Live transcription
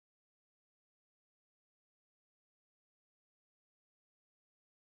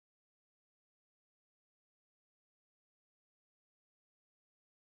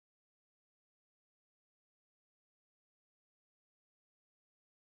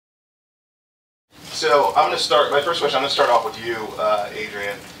So I'm going to start, my first question, I'm going to start off with you,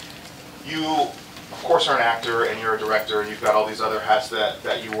 Adrian. You, of course, are an actor and you're a director and you've got all these other hats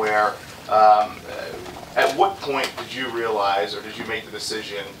that you wear. At what point did you realize or did you make the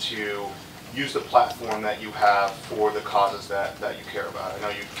decision to use the platform that you have for the causes that you care about? I know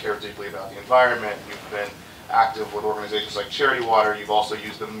you care deeply about the environment. You've been active with organizations like Charity Water. You've also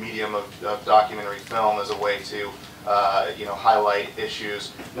used the medium of documentary film as a way to highlight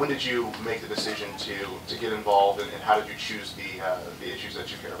issues. When did you make the decision to get involved, and how did you choose the issues that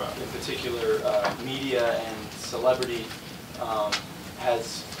you care about? In particular, media and celebrity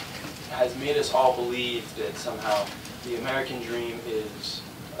has made us all believe that somehow the American dream is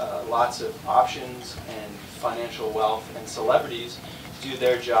lots of options and financial wealth, and celebrities do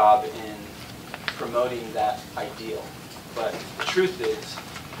their job in promoting that ideal. But the truth is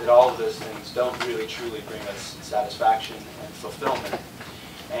that all of those things don't really truly bring us satisfaction and fulfillment.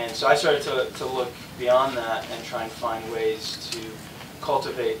 And so I started to look beyond that and try and find ways to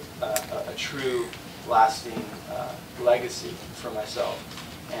cultivate a true, lasting legacy for myself.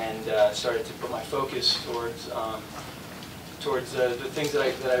 And started to put my focus towards the things that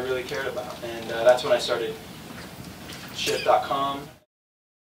I really cared about. And that's when I started Shift.com.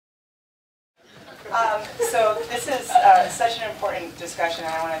 So this is such an important discussion,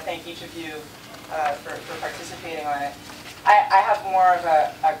 and I want to thank each of you for participating on it. I have more of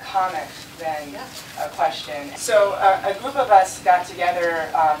a comment than a question. So a group of us got together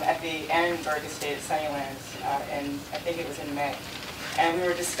at the Annenberg Estate at Sunnylands, and I think it was in May. And we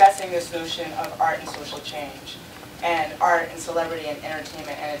were discussing this notion of art and social change, and art and celebrity and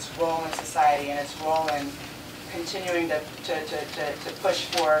entertainment, and its role in society, and its role in continuing to push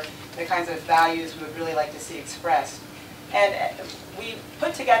for the kinds of values we would really like to see expressed. And we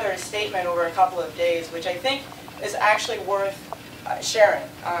put together a statement over a couple of days, which I think is actually worth sharing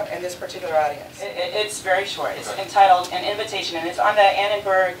in this particular audience. It's very short. It's entitled An Invitation, and it's on the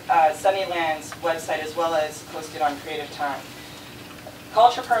Annenberg Sunnylands website as well as posted on Creative Time.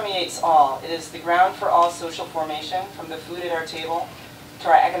 Culture permeates all. It is the ground for all social formation, from the food at our table to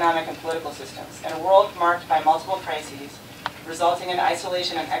our economic and political systems. In a world marked by multiple crises, resulting in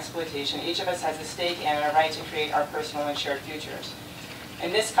isolation and exploitation, each of us has a stake in and a right to create our personal and shared futures.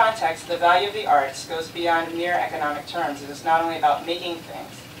 In this context, the value of the arts goes beyond mere economic terms. It is not only about making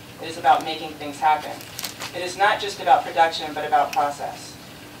things, it is about making things happen. It is not just about production, but about process.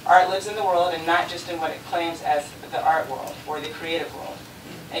 Art lives in the world, and not just in what it claims as the art world or the creative world.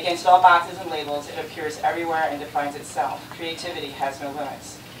 Against all boxes and labels, it appears everywhere and defines itself. Creativity has no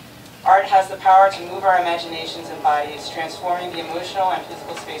limits. Art has the power to move our imaginations and bodies, transforming the emotional and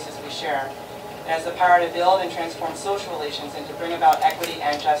physical spaces we share. It has the power to build and transform social relations and to bring about equity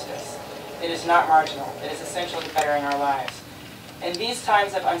and justice. It is not marginal. It is essential to bettering our lives. In these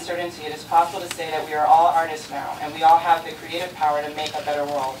times of uncertainty, it is possible to say that we are all artists now, and we all have the creative power to make a better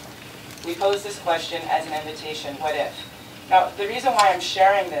world. We pose this question as an invitation: what if? Now, the reason why I'm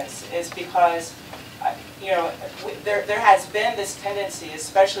sharing this is because there has been this tendency,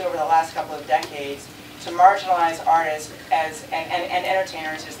 especially over the last couple of decades, to marginalize artists and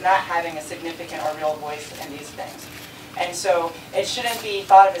entertainers as not having a significant or real voice in these things. And so it shouldn't be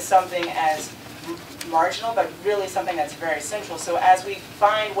thought of as something as marginal, but really something that's very central. So as we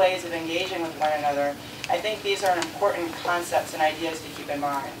find ways of engaging with one another, I think these are important concepts and ideas to keep in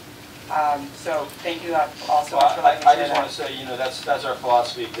mind. So thank you also for letting me share I just want to say, that's our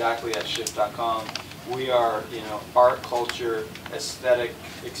philosophy exactly at Shift.com. We are, art, culture, aesthetic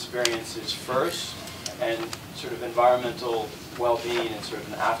experiences first, and sort of environmental well-being and sort of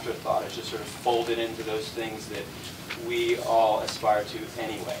an afterthought. It's just sort of folded into those things that we all aspire to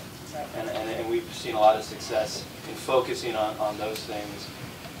anyway. Right. And we've seen a lot of success in focusing on those things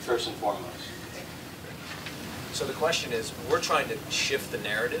first and foremost. So the question is, we're trying to shift the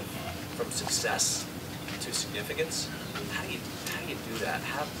narrative from success to significance. How do you do that?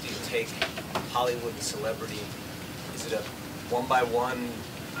 How do you take Hollywood and celebrity? Is it a one-by-one,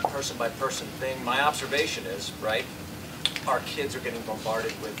 person-by-person thing? My observation is, right, our kids are getting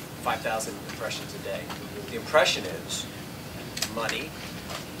bombarded with 5,000 impressions a day. The impression is money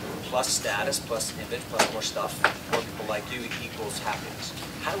plus status plus image plus more stuff, more people like you equals happiness.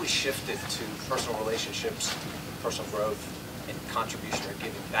 How do we shift it to personal relationships, personal growth, and contribution or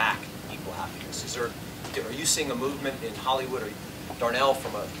giving back equal happiness? Are you seeing a movement in Hollywood, or Darnell,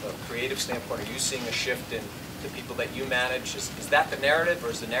 from a creative standpoint, are you seeing a shift in the people that you manage? Is that the narrative, or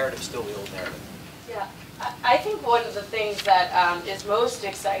is the narrative still the old narrative? Yeah, I think one of the things that is most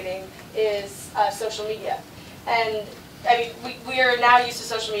exciting is social media. And I mean, we are now used to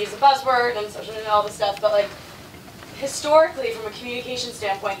social media as a buzzword and social media and all this stuff, but like historically, from a communication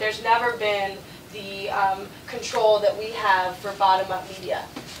standpoint, there's never been the control that we have for bottom-up media.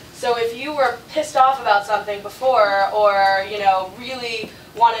 So if you were pissed off about something before, or really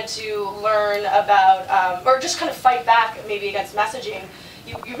wanted to learn about, or just kind of fight back maybe against messaging,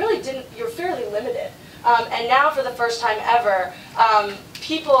 you really didn't. You're fairly limited. And now, for the first time ever,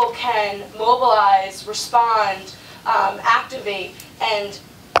 people can mobilize, respond, activate, and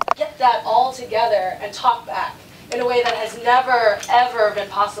get that all together and talk back in a way that has never, ever been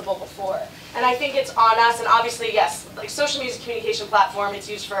possible before. And I think it's on us, and obviously, yes, like social media is a communication platform, it's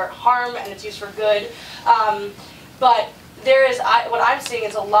used for harm and it's used for good. But there is, what I'm seeing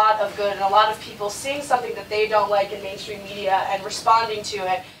is a lot of good and a lot of people seeing something that they don't like in mainstream media and responding to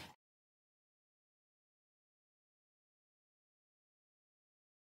it.